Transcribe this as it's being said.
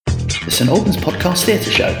the St Albans Podcast Theatre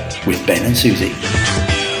Show with Ben and Susie.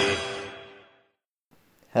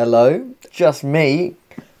 Hello, just me.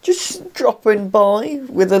 Just dropping by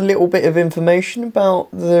with a little bit of information about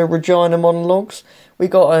the Regina Monologues. We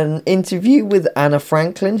got an interview with Anna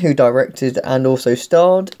Franklin, who directed and also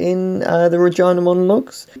starred in the Regina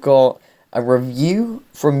Monologues. Got a review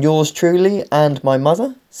from yours truly and my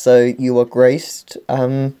mother, so you are graced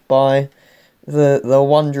by the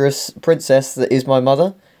wondrous princess that is my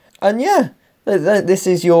mother. And yeah, this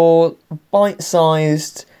is your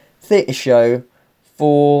bite-sized theatre show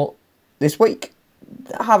for this week.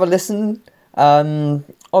 Have a listen,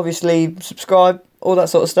 obviously subscribe, all that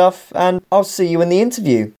sort of stuff, and I'll see you in the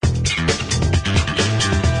interview.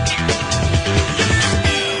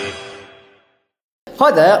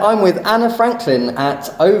 Hi there, I'm with Anna Franklin at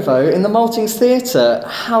OVO in the Maltings Theatre.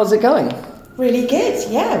 How's it going? Really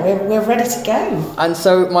good, yeah, we're ready to go. And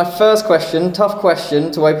so my first question, tough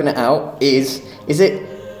question to open it out, is it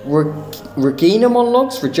Regina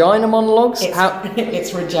Monologues? Regina Monologues?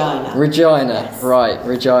 It's Regina. Regina, yes. Right,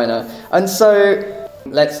 Regina. And so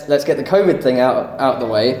let's get the COVID thing out of the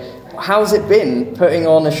way. How's it been putting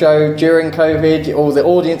on a show during COVID? All the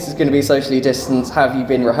audience is going to be socially distanced. Have you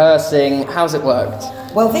been rehearsing? How's it worked?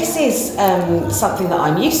 Well, this is something that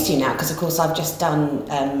I'm used to now, because of course I've just done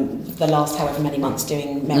the last however many months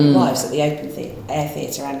doing Merry Wives at the Open Air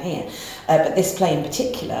Theatre around here. But this play in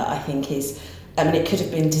particular, I think, it could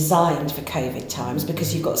have been designed for COVID times,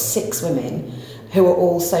 because you've got 6 women who are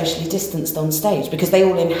all socially distanced on stage, because they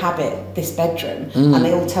all inhabit this bedroom and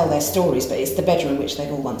they all tell their stories, but it's the bedroom in which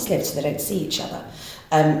they've all once lived, so they don't see each other.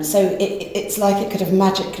 So it's like it could have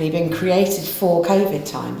magically been created for COVID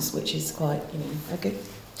times, which is quite, a good.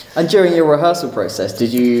 And during your rehearsal process,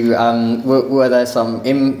 did you were there some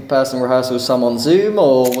in-person rehearsals, some on Zoom,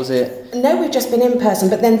 or was it? No, we've just been in person,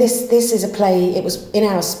 but then this is a play. It was in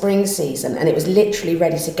our spring season, and it was literally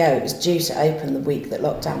ready to go. It was due to open the week that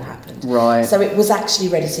lockdown happened. Right. So it was actually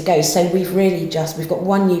ready to go. So we've got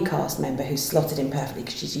one new cast member who's slotted in perfectly,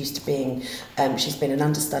 because she's used to being, she's been an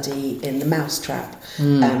understudy in The Mousetrap.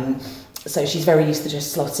 So she's very used to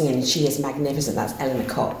just slotting in. She is magnificent. That's Eleanor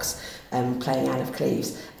Cox. Playing Anne of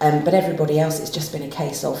Cleves, but everybody else, it's just been a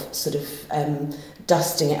case of sort of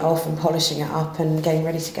dusting it off and polishing it up and getting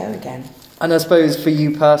ready to go again. And I suppose for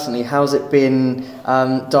you personally, how's it been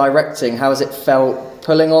directing? How has it felt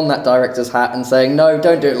pulling on that director's hat and saying, no,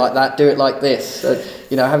 don't do it like that, do it like this?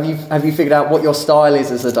 Have you figured out what your style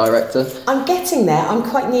is as a director? I'm getting there. I'm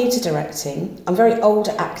quite new to directing. I'm very old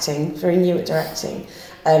at acting, very new at directing,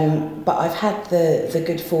 but I've had the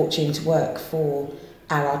good fortune to work for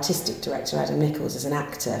our artistic director, Adam Nichols, as an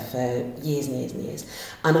actor for years and years and years.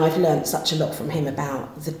 And I've learnt such a lot from him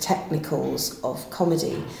about the technicals of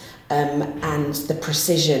comedy and the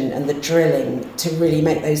precision and the drilling to really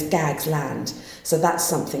make those gags land. So that's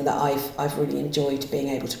something that I've really enjoyed being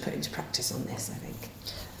able to put into practice on this, I think.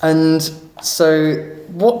 And so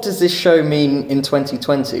what does this show mean in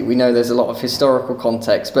 2020? We know there's a lot of historical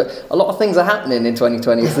context, but a lot of things are happening in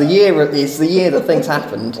 2020. It's the year that things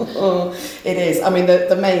happened. It is. I mean,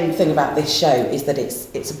 the main thing about this show is that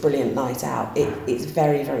it's a brilliant night out. It's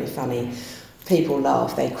very, very funny. People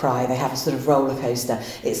laugh, they cry, they have a sort of roller coaster.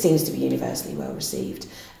 It seems to be universally well received.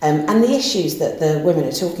 And the issues that the women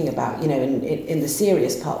are talking about, in the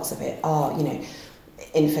serious parts of it are,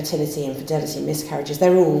 infertility, infidelity, miscarriages.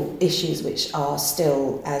 They're all issues which are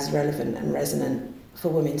still as relevant and resonant for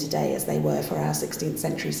women today as they were for our 16th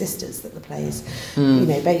century sisters that the play is,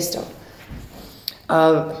 based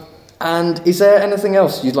on. And is there anything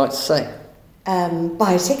else you'd like to say?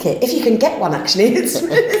 Buy a ticket, if you can get one, actually.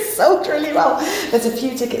 It's sold really well. There's a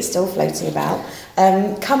few tickets still floating about.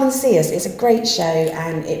 Come and see us. It's a great show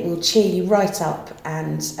and it will cheer you right up,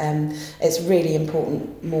 and it's really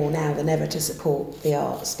important more now than ever to support the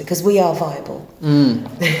arts, because we are viable.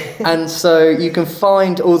 And so you can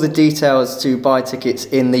find all the details to buy tickets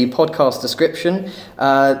in the podcast description.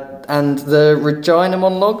 And the Regina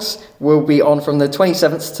Monologues will be on from the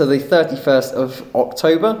 27th to the 31st of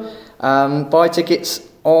October. Buy tickets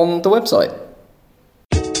on the website.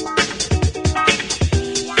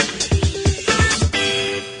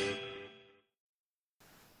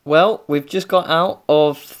 Well, we've just got out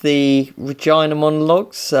of the Regina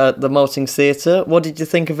Monologues at the Maltings Theatre. What did you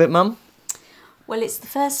think of it, Mum? Well, it's the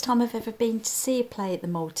first time I've ever been to see a play at the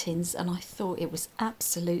Maltings, and I thought it was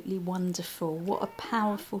absolutely wonderful. What a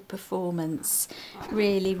powerful performance.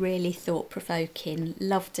 Really, really thought-provoking.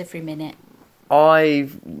 Loved every minute.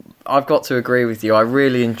 I've got to agree with you. I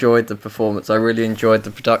really enjoyed the performance. I really enjoyed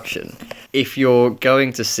the production. If you're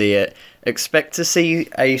going to see it, expect to see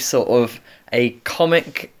a sort of a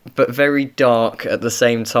comic but very dark at the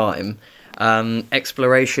same time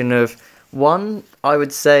exploration of, one, I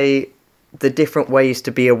would say, the different ways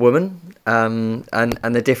to be a woman, and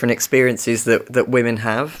the different experiences that women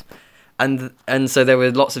have, and so there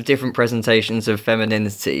were lots of different presentations of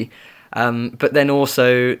femininity, but then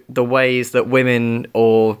also the ways that women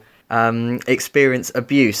or experience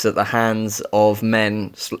abuse at the hands of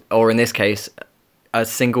men, or in this case, a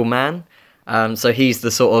single man. So he's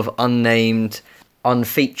the sort of unnamed,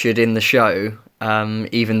 unfeatured in the show,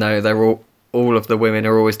 even though they're all of the women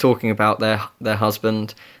are always talking about their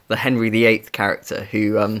husband, the Henry VIII character,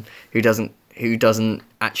 who doesn't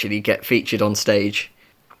actually get featured on stage.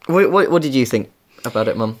 What did you think about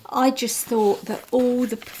it, Mum? I just thought that all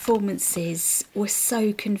the performances were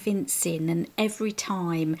so convincing, and every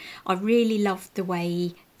time I really loved the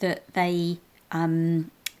way that they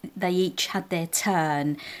each had their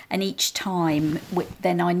turn, and each time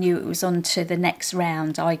then I knew it was on to the next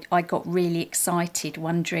round. I got really excited,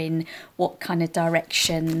 wondering what kind of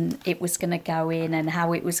direction it was going to go in and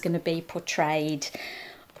how it was going to be portrayed.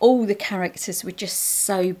 All the characters were just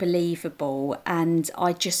so believable, and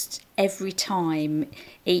I just, every time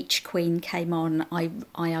each queen came on, I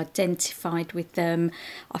identified with them.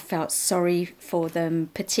 I felt sorry for them,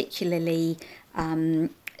 particularly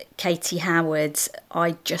Katie Howard.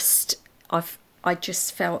 I just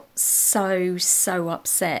felt so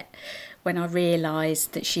upset when I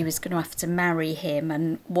realised that she was going to have to marry him,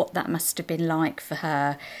 and what that must have been like for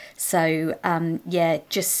her. So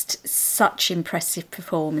just such impressive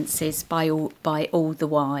performances by all the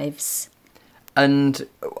wives. And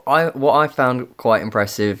what I found quite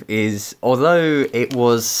impressive is, although it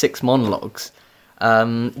was 6 monologues,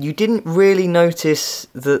 you didn't really notice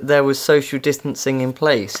that there was social distancing in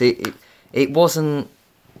place. It wasn't.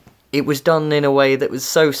 It was done in a way that was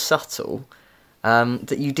so subtle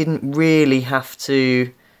that you didn't really have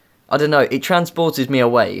to. I don't know. It transported me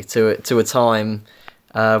away to a time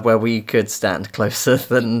where we could stand closer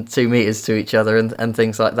than 2 meters to each other and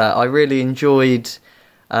things like that. I really enjoyed.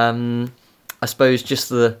 I suppose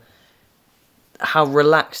just how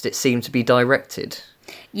relaxed it seemed to be directed.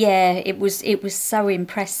 Yeah, it was so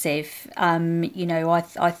impressive.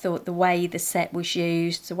 I thought the way the set was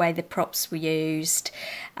used, the way the props were used,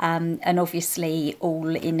 and obviously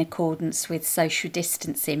all in accordance with social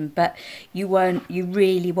distancing. But you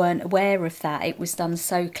really weren't aware of that. It was done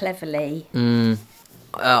so cleverly.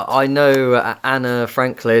 I know Anna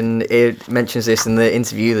Franklin mentions this in the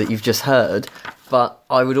interview that you've just heard, but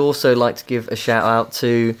I would also like to give a shout out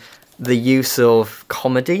to the use of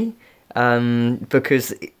comedy.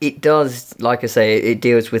 Because it does, like I say, it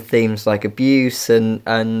deals with themes like abuse and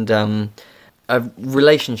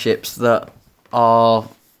relationships that are,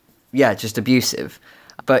 just abusive.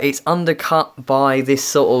 But it's undercut by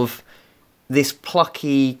this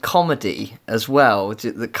plucky comedy as well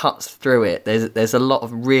that cuts through it. There's a lot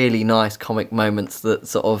of really nice comic moments that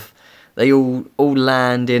sort of, they all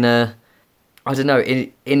land in a, I don't know,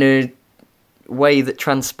 in a way that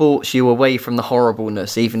transports you away from the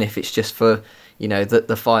horribleness, even if it's just for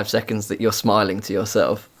the 5 seconds that you're smiling to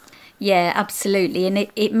yourself. Yeah, absolutely. And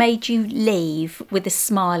it made you leave with a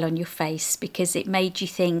smile on your face, because it made you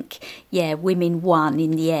think, women won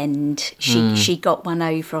in the end. She got one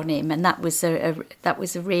over on him, and that was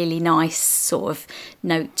a really nice sort of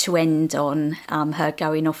note to end on, her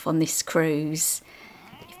going off on this cruise,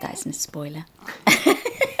 if that isn't a spoiler.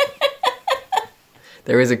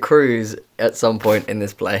 There is a cruise at some point in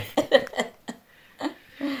this play.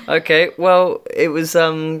 Okay, well, it was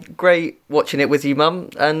great watching it with you, Mum.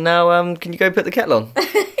 And now, can you go put the kettle on?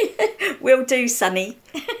 Will do, Sonny.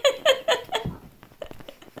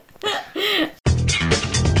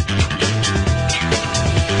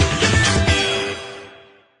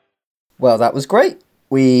 Well, that was great.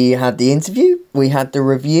 We had the interview, we had the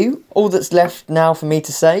review. All that's left now for me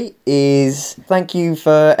to say is thank you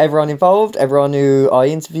for everyone involved, everyone who I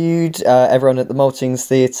interviewed, everyone at the Maltings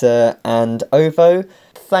Theatre and OVO.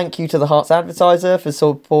 Thank you to the Herts Advertiser for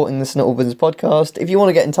supporting the St Albans podcast. If you want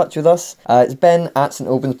to get in touch with us, it's Ben at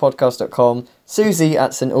stalbanspodcast.com, Susie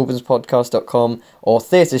at stalbanspodcast.com, or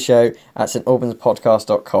theatreshow at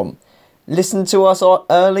stalbanspodcast.com. Listen to us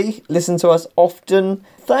early, listen to us often.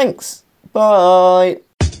 Thanks. Bye.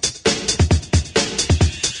 The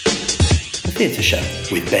Theatre Show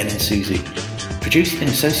with Ben and Susie. Produced in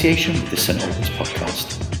association with the St Albans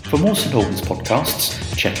Podcast. For more St Albans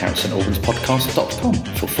podcasts, check out stalbanspodcast.com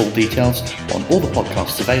for full details on all the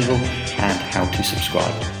podcasts available and how to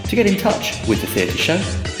subscribe. To get in touch with the Theatre Show,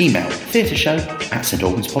 email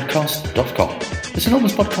theatreshow@stalbanspodcast.com. The St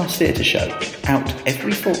Albans Podcast Theatre Show, out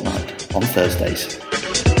every fortnight on Thursdays.